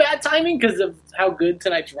of bad timing because of how good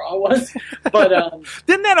tonight's Raw was. But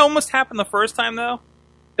didn't that almost happen the first time though?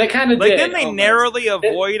 They kind of did. Didn't they narrowly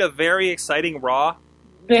avoid a very exciting Raw?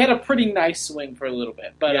 They had a pretty nice swing for a little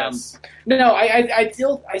bit, but yes. I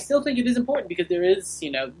still think it is important because there is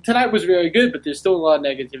tonight was very good, but there's still a lot of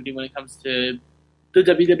negativity when it comes to the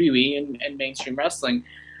WWE and mainstream wrestling.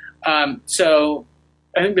 So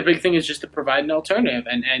I think the big thing is just to provide an alternative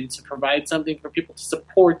and to provide something for people to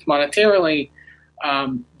support monetarily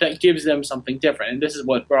that gives them something different, and this is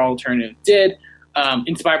what Raw Alternative did.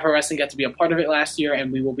 Inspire Pro Wrestling got to be a part of it last year,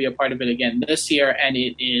 and we will be a part of it again this year. And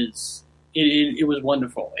it was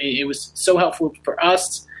wonderful. It was so helpful for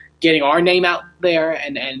us getting our name out there,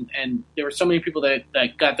 and there were so many people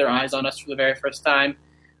that got their eyes on us for the very first time,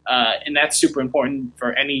 and that's super important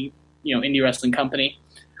for any indie wrestling company.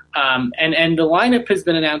 And the lineup has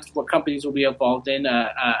been announced. What companies will be involved in?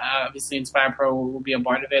 Obviously, Inspire Pro will be a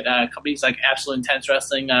part of it. Companies like Absolute Intense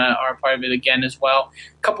Wrestling are a part of it again as well.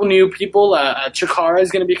 A couple new people. Chikara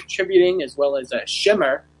is going to be contributing, as well as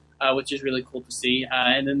Shimmer, which is really cool to see.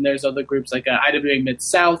 And then there's other groups like IWA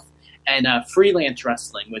Mid-South and Freelance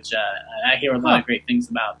Wrestling, which I hear a lot of great things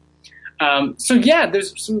about. So yeah,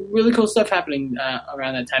 there's some really cool stuff happening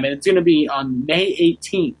around that time, and it's going to be on May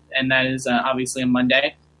 18th, and that is obviously a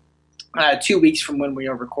Monday. 2 weeks from when we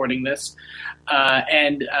are recording this.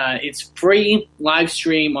 And it's free live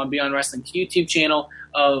stream on Beyond Wrestling's YouTube channel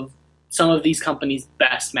of some of these companies'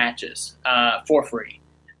 best matches for free.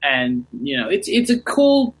 And, it's a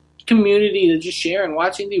cool community to just share and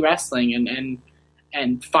watch indie wrestling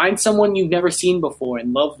and find someone you've never seen before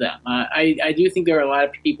and love them. I do think there are a lot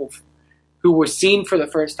of people who were seen for the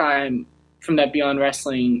first time from that Beyond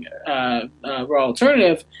Wrestling Raw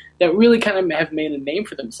Alternative that really kind of have made a name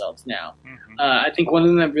for themselves now. Mm-hmm. I think one of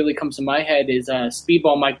them that really comes to my head is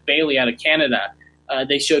Speedball Mike Bailey out of Canada.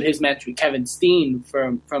 they showed his match with Kevin Steen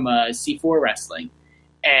from C4 Wrestling,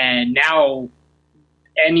 and now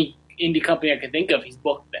any indie company I could think of, he's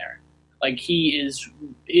booked there. Like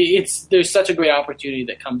there's such a great opportunity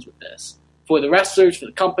that comes with this for the wrestlers, for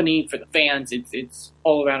the company, for the fans. It's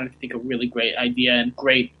all around, I think, a really great idea and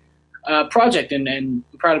great project, and I'm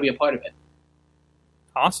proud to be a part of it.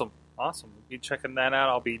 Awesome. Be checking that out.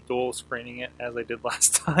 I'll be dual screening it as I did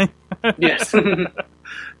last time. Yes.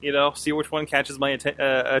 See which one catches my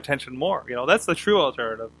attention more. That's the true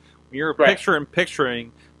alternative. When you're Right.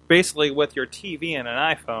 picturing basically with your TV and an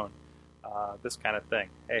iPhone, this kind of thing.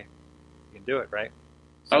 Hey, you can do it, right?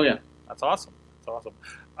 Oh, yeah. That's awesome.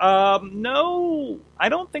 No, I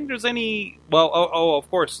don't think there's any. Well, of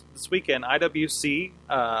course, this weekend, IWC.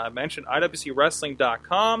 I mentioned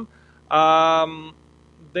IWCWrestling.com.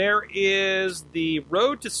 There is the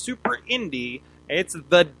Road to Super Indie. It's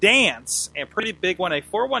the dance, a pretty big one, a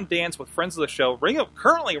 4-1 dance with friends of the show.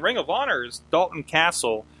 Currently Ring of Honor's Dalton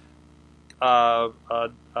Castle, Colin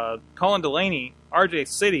Delaney, RJ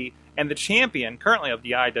City, and the champion currently of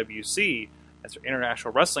the IWC, that's their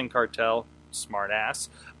International Wrestling Cartel, smartass,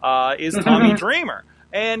 is Tommy Dreamer.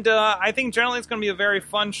 And I think generally it's going to be a very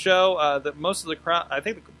fun show. That most of the crowd, I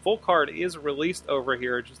think the full card is released over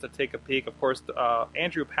here just to take a peek. Of course,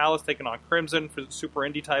 Andrew Palace taking on Crimson for the Super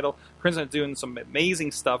Indie title. Crimson doing some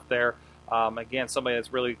amazing stuff there. Again, somebody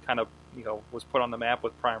that's really kind of was put on the map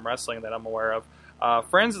with Prime Wrestling that I'm aware of.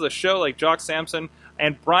 Friends of the show like Jock Sampson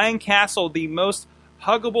and Brian Castle, the most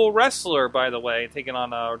huggable wrestler, by the way, taking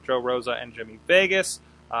on Joe Rosa and Jimmy Vegas.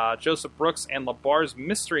 Joseph Brooks and LeBar's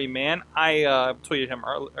Mystery Man. I tweeted him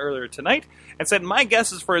earlier tonight and said my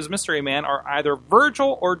guesses for his Mystery Man are either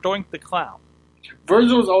Virgil or Doink the Clown.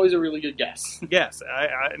 Virgil is always a really good guess. Yes,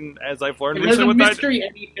 and as I've learned If there's recently a mystery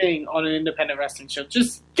anything on an independent wrestling show,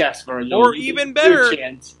 just guess Virgil. Or even better,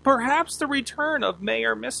 chance. Perhaps the return of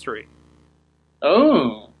Mayor Mystery.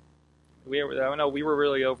 Oh. We were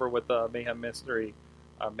really over with Mayhem Mystery.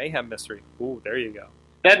 Mayhem Mystery. Ooh, there you go.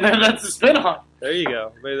 That's a spin-off. There you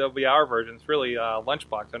go. Maybe that'll be our version. It's really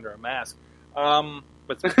Lunchbox under a mask.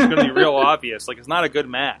 But it's going to be real obvious. Like, it's not a good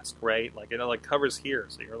mask, right? Like, covers here.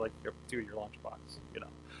 So you're like, dude, your Lunchbox,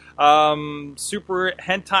 Super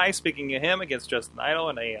Hentai, speaking of him, against Justin Idol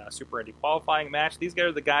in a Super Indie qualifying match. These guys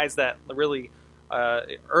are the guys that really,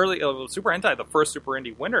 Super Hentai, the first Super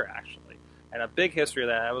Indie winner, actually. And a big history of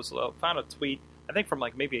that. I found a tweet, I think from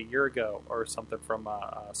like maybe a year ago or something from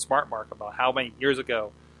Smart Mark about how many years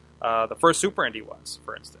ago the first Super Indie was,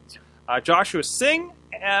 for instance. Joshua Singh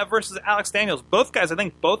versus Alex Daniels. Both guys, I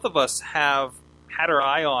think both of us have had our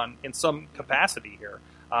eye on in some capacity here.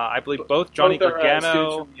 I believe both Johnny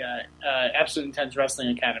Gargano. Absolute Intense Wrestling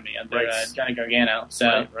Academy under Johnny Gargano.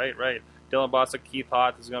 So. Right. Dylan Bossa, Keith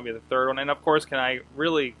Hott is going to be the third one. And of course, can I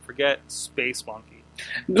really forget Space Monkey?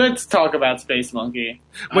 Let's talk about Space Monkey.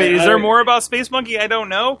 Wait, is there more about Space Monkey? I don't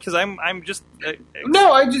know, because I'm just...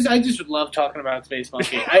 No, I just love talking about Space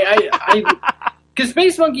Monkey. Because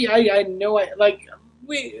Space Monkey, I know,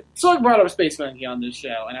 Slug brought up Space Monkey on this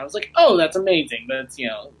show, and I was like, oh, that's amazing. That's,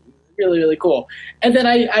 really, really cool. And then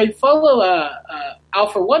I follow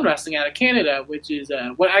Alpha One Wrestling out of Canada, which is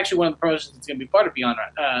actually one of the promotions that's going to be part of Beyond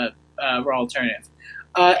Raw Alternative.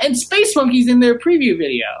 And Space Monkey's in their preview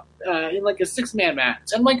video in like a 6-man match.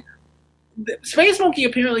 I'm like, Space Monkey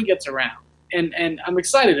apparently gets around, and I'm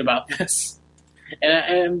excited about this. And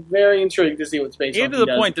I'm very intrigued to see what Space Monkey does. To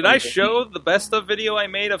the point, did I show the best of video I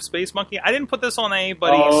made of Space Monkey? I didn't put this on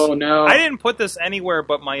anybody's. Oh no! I didn't put this anywhere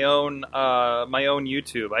but my own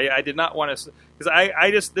YouTube. I did not want to,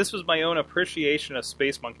 because this was my own appreciation of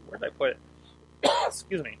Space Monkey. Where did I put it?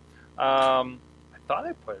 Excuse me. I thought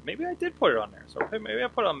I put it. Maybe I did put it on there. So maybe I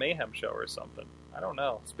put it on Mayhem Show or something. I don't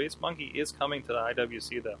know. Space Monkey is coming to the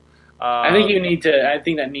IWC though. I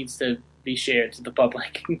think that needs to be shared to the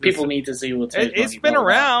public. People need to see what's. It's been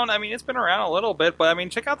around. I mean, it's been around a little bit, but I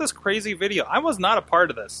mean, check out this crazy video. I was not a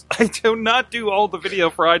part of this. I do not do all the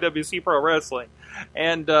video for IWC Pro Wrestling,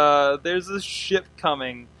 and there's this ship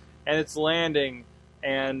coming, and it's landing,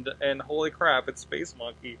 and holy crap, it's Space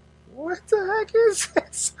Monkey. What the heck is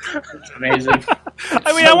this? It's amazing.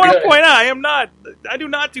 I mean, I want to point out, I do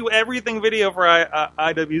not do everything video for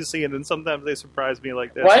IWC, and then sometimes they surprise me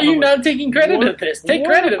like this. Why are you not taking credit at this? Take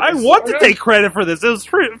credit. I want to take credit for this. It was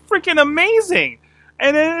freaking amazing.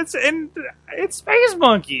 And it's Space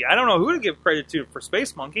Monkey. I don't know who to give credit to for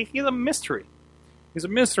Space Monkey. He's a mystery. He's a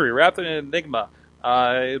mystery wrapped in an enigma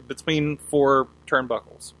between 4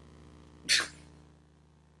 turnbuckles.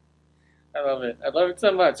 I love it. I love it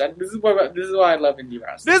so much. This is why I love indie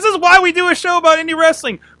wrestling. This is why we do a show about indie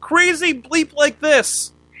wrestling. Crazy bleep like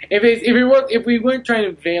this. If we weren't trying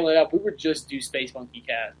to veil it up, we would just do Space Monkey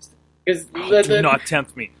Cast. Do not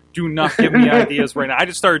tempt me. Do not give me ideas right now. I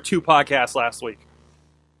just started 2 podcasts last week.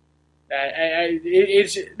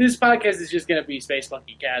 This podcast is just going to be Space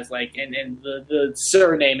Monkey Cast, and the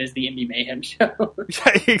surname is the Indie Mayhem Show.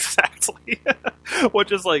 Yeah, exactly.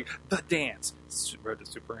 Which is like the dance. Road to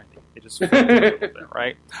Super Indie. It just flipped a little bit,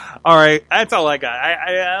 right? All right, that's all I got.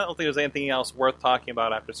 I don't think there's anything else worth talking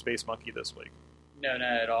about after Space Monkey this week. No,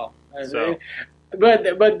 not at all. So. But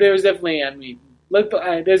there's definitely, I mean,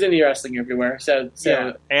 there's indie wrestling everywhere. So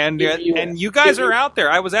yeah. And you guys are out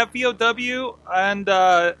there. I was at VOW, and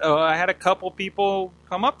I had a couple people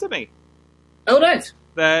come up to me. Oh, nice.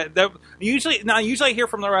 That usually I hear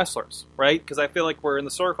from the wrestlers, right? Because I feel like we're in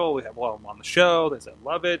the circle. We have I'm on the show. They said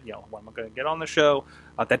love it. When am I going to get on the show?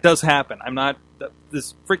 That does happen.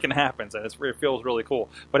 This freaking happens, and it feels really cool.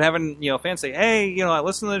 But having fans say, hey, I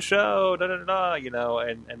listen to the show,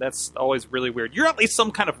 and that's always really weird. You're at least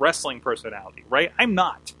some kind of wrestling personality, right? I'm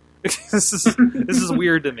not. This is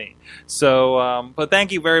weird to me. So, but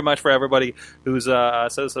thank you very much for everybody who's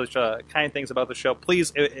says such kind things about the show.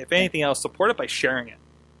 Please, if anything else, support it by sharing it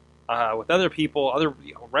with other people, other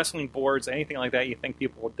wrestling boards, anything like that. You think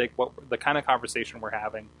people will dig the kind of conversation we're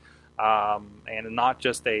having, and not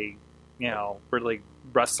just a really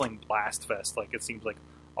wrestling blast fest like it seems like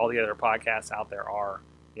all the other podcasts out there are.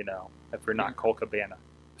 If you're not Cole Cabana.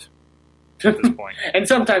 At this point. And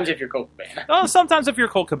sometimes if you're Cole Cabana. Oh, sometimes if you're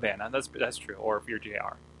Cole Cabana, that's true. Or if you're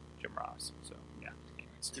JR, Jim Ross. So yeah.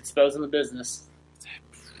 It's exposing the business.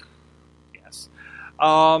 Yes.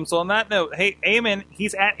 So on that note, hey, Eamon,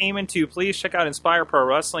 he's at Eamon2. Please check out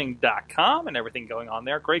InspireProWrestling.com and everything going on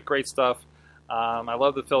there. Great stuff. I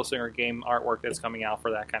love the Phil Singer game artwork that's coming out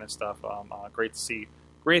for that kind of stuff. Great to see.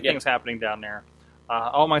 Great things happening down there.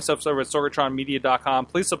 All my stuff's over at SorgatronMedia.com.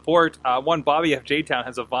 Please support Bobby F. J-Town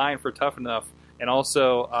has a Vine for Tough Enough, and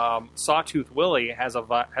also Sawtooth Willie has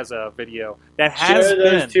a video that has share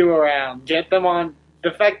those two around. Get them on.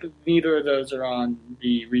 The fact that neither of those are on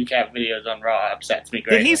the recap videos on Raw upsets me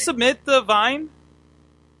greatly. Did he submit the Vine?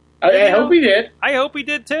 I hope he did. I hope he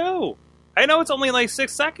did too. I know it's only like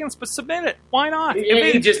 6 seconds, but submit it. Why not?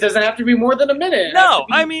 It just doesn't have to be more than a minute. No,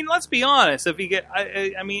 I mean, let's be honest. If you get,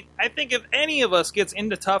 I think if any of us gets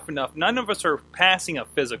into Tough Enough, none of us are passing a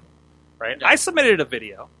physical, right? No. I submitted a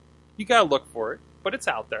video. You gotta look for it, but it's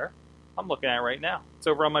out there. I'm looking at it right now. It's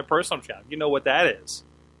over on my personal channel. You know what that is.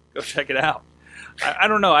 Go check it out. I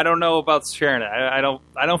don't know. I don't know about sharing it. I don't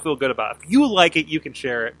feel good about it. If you like it, you can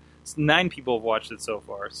share it. 9 people have watched it so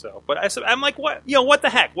far. So, but I'm like, what? What the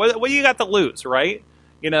heck? What do you got to lose, right?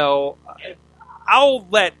 I'll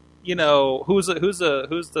let who's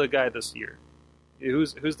the guy this year?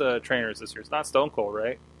 Who's the trainers this year? It's not Stone Cold,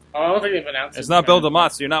 right? Oh, I don't think they've announced it. It's not Bill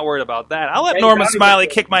DeMott, so you're not worried about that. I'll let Norman Smiley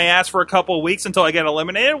kick my ass for a couple of weeks until I get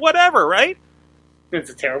eliminated. Whatever, right? It's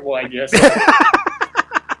a terrible idea.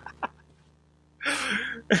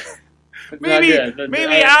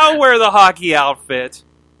 Maybe I'll wear the hockey outfit.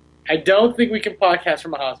 I don't think we can podcast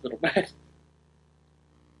from a hospital bed.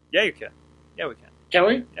 Yeah, you can. Yeah, we can. Can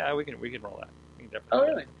we? Yeah, we can roll that. We can definitely. Oh,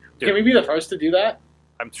 really? Can we be the first to do that?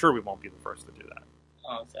 I'm sure we won't be the first to do that.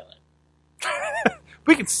 Oh, sad.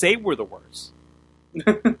 We can say we're the worst.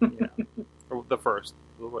 Or the first.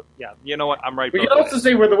 Yeah, you know what? I'm right. We can also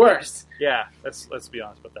say we're the worst. Yeah, let's be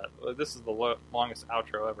honest about that. This is the longest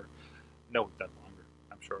outro ever. No, we've done longer,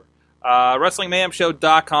 I'm sure.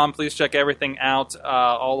 WrestlingMayhemShow.com. Please check everything out.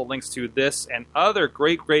 All the links to this and other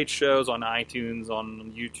great shows on iTunes,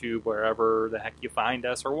 on YouTube, wherever the heck you find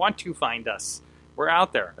us or want to find us. We're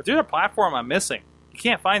out there. If there's a platform I'm missing, you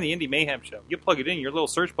can't find the Indie Mayhem Show. You plug it in your little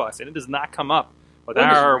search box, and it does not come up with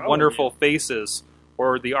our wonderful faces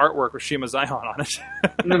or the artwork with Shima Zion on it.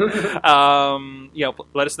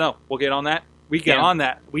 Let us know. We'll get on that. We get on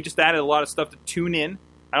that. We just added a lot of stuff to tune in.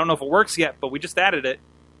 I don't know if it works yet, but we just added it.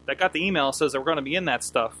 I got the email that says that we're going to be in that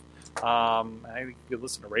stuff. I think you could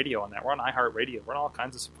listen to radio on that. We're on iHeartRadio. We're on all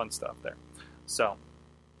kinds of fun stuff there. So,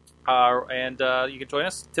 you can join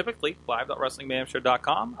us typically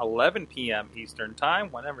live.wrestlingmayhemshow.com, 11 p.m. Eastern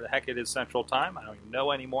Time, whenever the heck it is Central Time. I don't even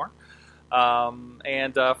know anymore.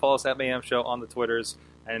 Follow us at Mayhem Show on the Twitters.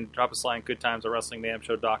 And drop us a line,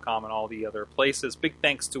 goodtimes@WrestlingMayhemShow.com and all the other places. Big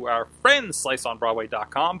thanks to our friends,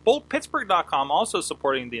 SliceOnBroadway.com, BoldPittsburgh.com, also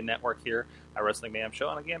supporting the network here at Wrestling Mayhem Show.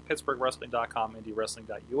 And again, PittsburghWrestling.com,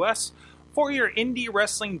 IndieWrestling.us for your indie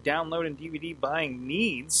wrestling download and DVD buying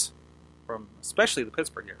needs from especially the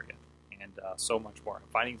Pittsburgh area and so much more.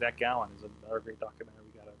 Finding Zach Gowen is another great documentary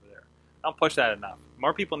we got over there. I don't push that enough.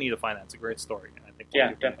 More people need to find that. It's a great story. And I think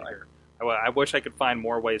definitely. I wish I could find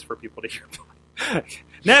more ways for people to hear about it.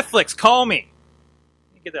 Netflix, call me.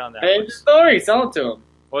 can get that on And Netflix. the story, sell it to him.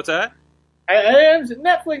 What's that?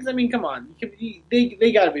 Netflix. I mean, come on.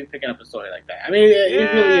 They got to be picking up a story like that. I mean,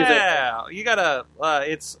 it really is. Yeah, you gotta.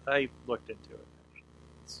 It's. I looked into it.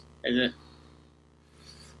 Is it?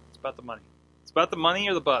 It's about the money. It's about the money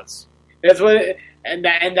or the buzz. That's what, and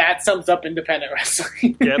that sums up independent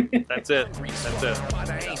wrestling. Yep, that's it. That's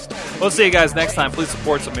it. We'll see you guys next time. Please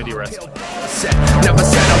support some indie wrestling. Never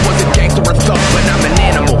said I was a gangster or thug, but I'm an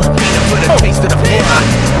animal. Beating for the taste of the blood.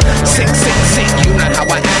 Sick, you know how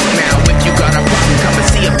I act now. If you got a problem, come and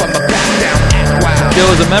see if I'm a back down. Act wild.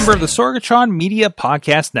 Joe is a member of the Sorgatron Media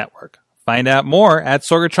Podcast Network. Find out more at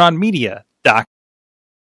sorgatronmedia.com.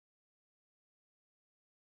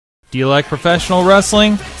 Do you like professional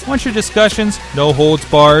wrestling? Want your discussions no holds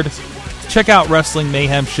barred? Check out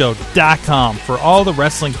WrestlingMayhemShow.com for all the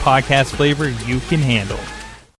wrestling podcast flavor you can handle.